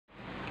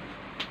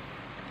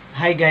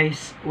Hi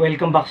guys!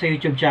 Welcome back sa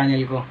YouTube channel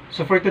ko.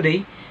 So for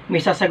today,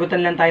 may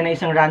sasagutan lang tayo ng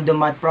isang random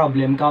math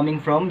problem coming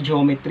from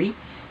geometry.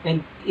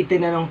 And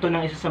itinanong to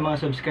ng isa sa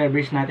mga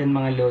subscribers natin,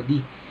 mga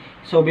Lodi.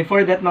 So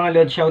before that mga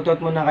Lod,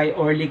 shoutout muna kay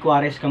Orly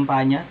Juarez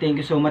Campanya. Thank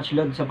you so much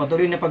Lod sa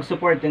patuloy na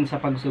pag-support and sa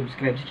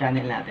pag-subscribe sa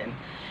channel natin.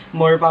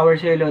 More power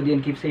sa iyo Lodi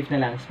and keep safe na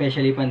lang,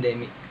 especially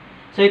pandemic.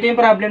 So ito yung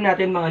problem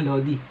natin mga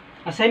Lodi.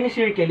 A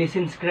semicircle is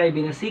inscribed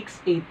in a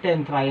 6, 8,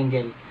 10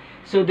 triangle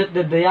so that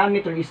the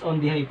diameter is on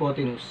the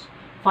hypotenuse.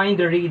 Find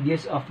the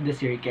radius of the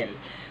circle.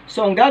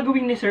 So, ang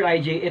gagawin ni Sir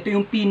IJ, ito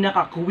yung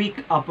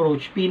pinaka-quick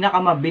approach,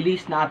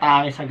 pinaka-mabilis na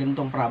atake sa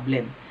ganitong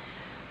problem.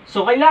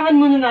 So, kailangan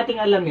muna nating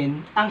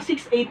alamin ang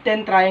 6,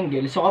 8, 10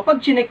 triangle. So,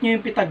 kapag chinek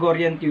nyo yung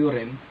Pythagorean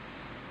theorem,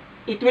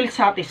 it will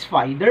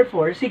satisfy.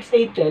 Therefore, 6,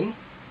 8,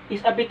 10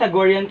 is a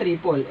Pythagorean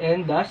triple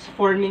and thus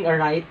forming a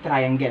right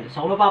triangle.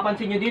 So, kung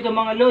mapapansin nyo dito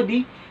mga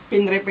Lodi,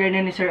 pin-repair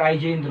na ni Sir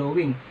IJ yung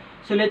drawing.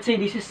 So, let's say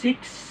this is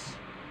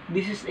 6,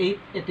 this is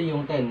 8, ito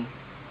yung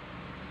 10.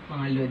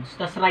 Mga Lods.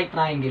 Tapos right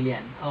triangle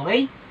yan.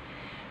 Okay?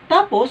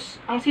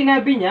 Tapos, ang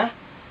sinabi niya,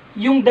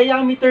 yung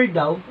diameter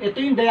daw, ito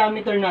yung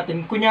diameter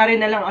natin. Kunyari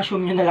na lang,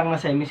 assume nyo na lang na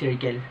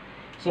semicircle.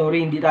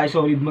 Sorry, hindi tayo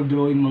solid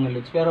mag-drawing mga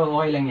Lods. Pero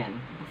okay lang yan.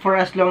 For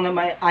as long na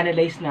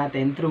ma-analyze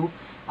natin through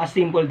a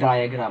simple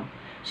diagram.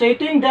 So,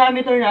 ito yung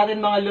diameter natin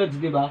mga Lods,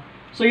 di ba?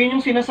 So, yun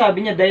yung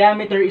sinasabi niya,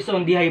 diameter is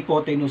on the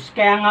hypotenuse.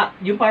 Kaya nga,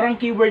 yung parang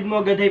keyword mo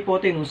agad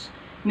hypotenuse,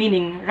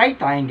 meaning right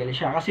triangle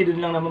siya. Kasi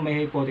doon lang naman may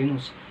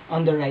hypotenuse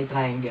on the right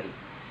triangle.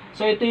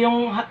 So, ito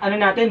yung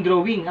natin,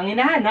 drawing. Ang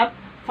hinahanap,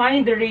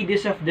 find the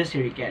radius of the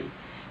circle.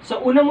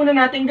 So, una muna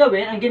natin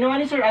gawin, ang ginawa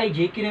ni Sir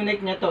IJ,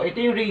 kinonect niya to. Ito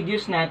yung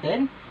radius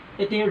natin.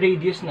 Ito yung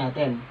radius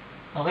natin.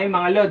 Okay,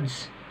 mga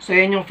Lods. So,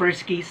 yan yung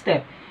first key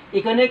step.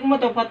 I-connect mo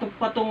to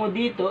patungo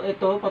dito,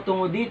 ito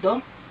patungo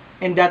dito,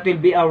 and that will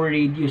be our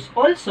radius.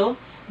 Also,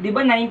 di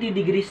ba 90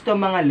 degrees to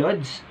mga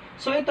Lods?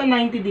 So, ito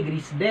 90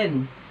 degrees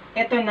din.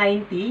 Ito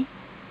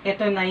 90.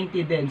 Ito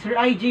 90 din. Sir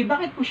IJ,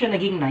 bakit po siya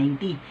naging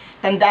 90?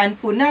 Tandaan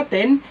po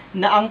natin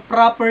na ang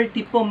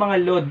property po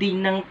mga Lodi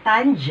ng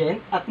tangent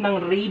at ng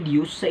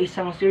radius sa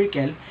isang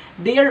circle,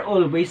 they are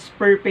always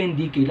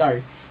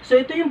perpendicular. So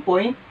ito yung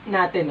point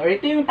natin, or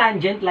ito yung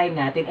tangent line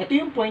natin, ito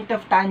yung point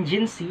of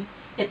tangency,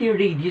 ito yung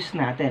radius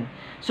natin.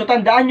 So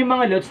tandaan yung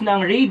mga Lods na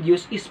ang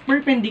radius is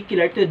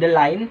perpendicular to the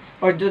line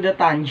or to the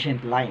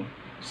tangent line.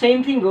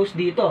 Same thing goes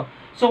dito.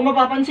 So kung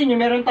mapapansin nyo,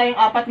 meron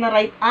tayong apat na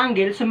right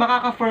angle, so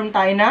makaka-form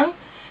tayo ng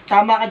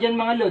tama ka dyan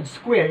mga Lods,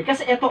 square.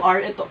 Kasi ito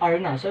R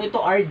na. So,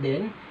 ito R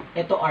din,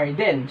 ito R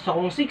din. So,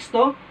 kung 6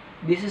 to,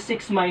 this is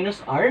 6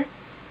 minus R.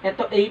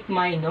 Ito 8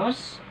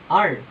 minus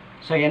R.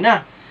 So, yan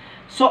na.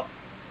 So,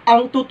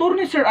 ang tuturo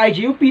ni Sir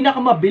IJ, yung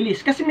pinakamabilis.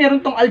 Kasi meron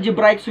tong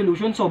algebraic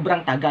solution,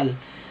 sobrang tagal.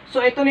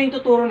 So, ito na yung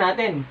tuturo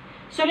natin.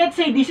 So, let's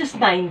say this is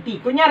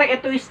 90. Kunyari,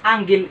 ito is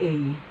angle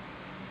A.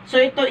 So,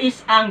 ito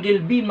is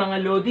angle B,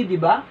 mga Lodi, di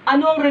ba?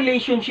 Ano ang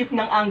relationship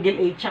ng angle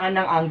A tsaka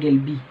ng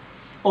angle B?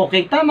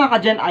 Okay, tama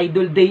ka dyan,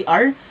 idol. They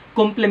are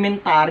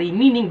complementary,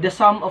 meaning the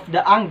sum of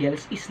the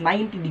angles is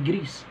 90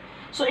 degrees.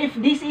 So, if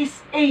this is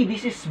A,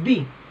 this is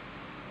B,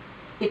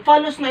 it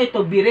follows na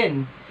ito B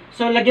rin.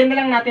 So, lagyan na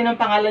lang natin ng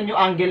pangalan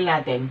yung angle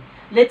natin.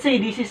 Let's say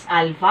this is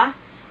alpha,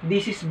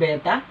 this is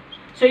beta.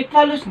 So, it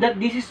follows that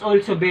this is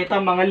also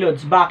beta, mga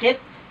Lods. Bakit?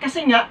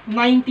 Kasi nga,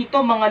 90 to,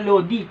 mga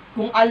Lodi.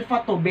 Kung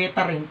alpha to,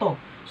 beta rin to.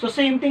 So,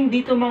 same thing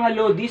dito, mga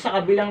Lodi, sa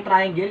kabilang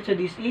triangle. So,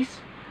 this is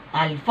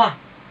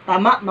alpha.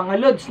 Tama, mga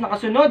Lods,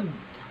 nakasunod.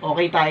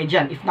 Okay tayo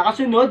dyan. If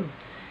nakasunod,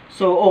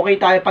 so okay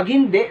tayo. Pag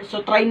hindi,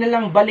 so try na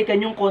lang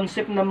balikan yung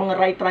concept ng mga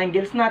right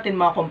triangles natin,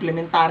 mga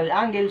complementary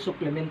angle,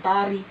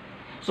 supplementary.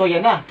 So,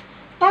 yan na.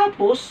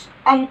 Tapos,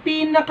 ang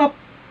pinaka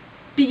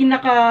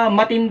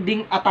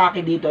matinding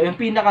atake dito, yung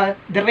pinaka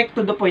direct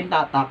to the point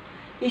na attack,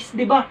 is,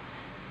 di ba,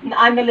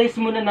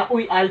 na-analyze mo na,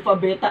 uy, alpha,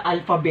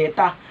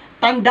 beta.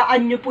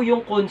 Tandaan nyo po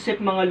yung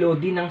concept, mga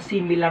Lodi, ng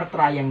similar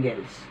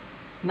triangles.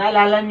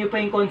 Naalala nyo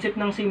pa yung concept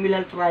ng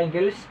similar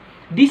triangles?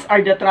 These are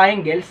the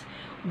triangles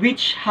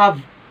which have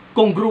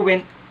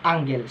congruent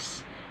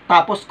angles.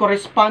 Tapos,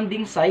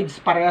 corresponding sides,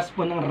 parehas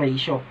po ng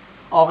ratio.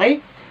 Okay?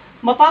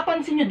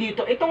 Mapapansin nyo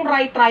dito, itong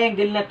right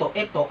triangle na to,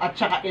 ito, at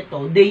saka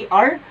ito, they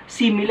are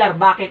similar.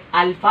 Bakit?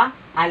 Alpha,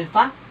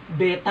 alpha,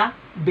 beta,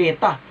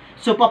 beta.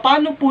 So,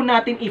 paano po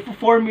natin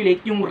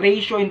i-formulate yung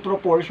ratio and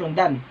proportion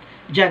dyan,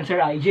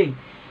 Sir IJ?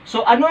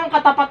 So, ano ang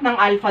katapat ng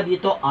alpha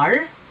dito?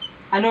 R.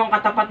 Ano ang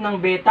katapat ng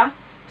beta?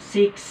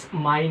 6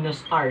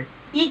 minus R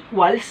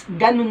equals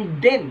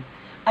ganun din.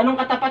 Anong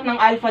katapat ng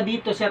alpha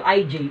dito, Sir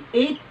IJ?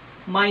 8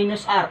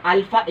 minus R.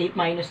 Alpha, 8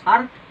 minus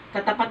R.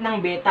 Katapat ng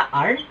beta,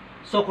 R.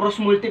 So,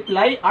 cross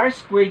multiply, R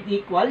squared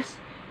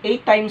equals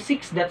 8 times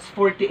 6, that's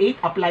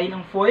 48. Apply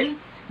ng foil.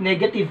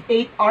 Negative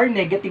 8R,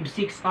 negative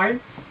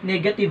 6R,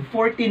 negative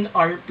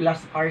 14R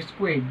plus R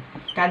squared.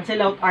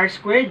 Cancel out R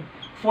squared.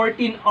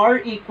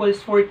 14R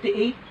equals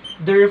 48.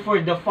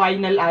 Therefore, the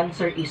final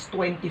answer is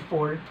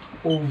 24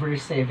 over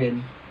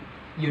 7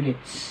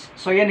 units.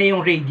 So, yan na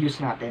yung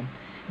radius natin.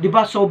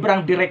 Diba,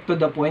 sobrang direct to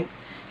the point.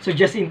 So,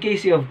 just in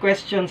case you have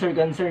questions or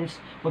concerns,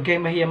 Huwag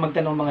kayong mahiyang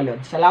magtanong mga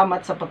Lord.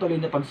 Salamat sa patuloy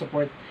na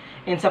pag-support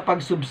and sa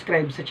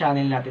pag-subscribe sa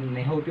channel natin. And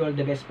I hope you all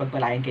the best.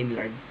 Pagpalain kay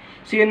Lord.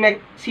 See you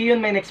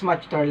in my next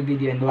math tutorial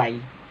video, and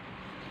bye.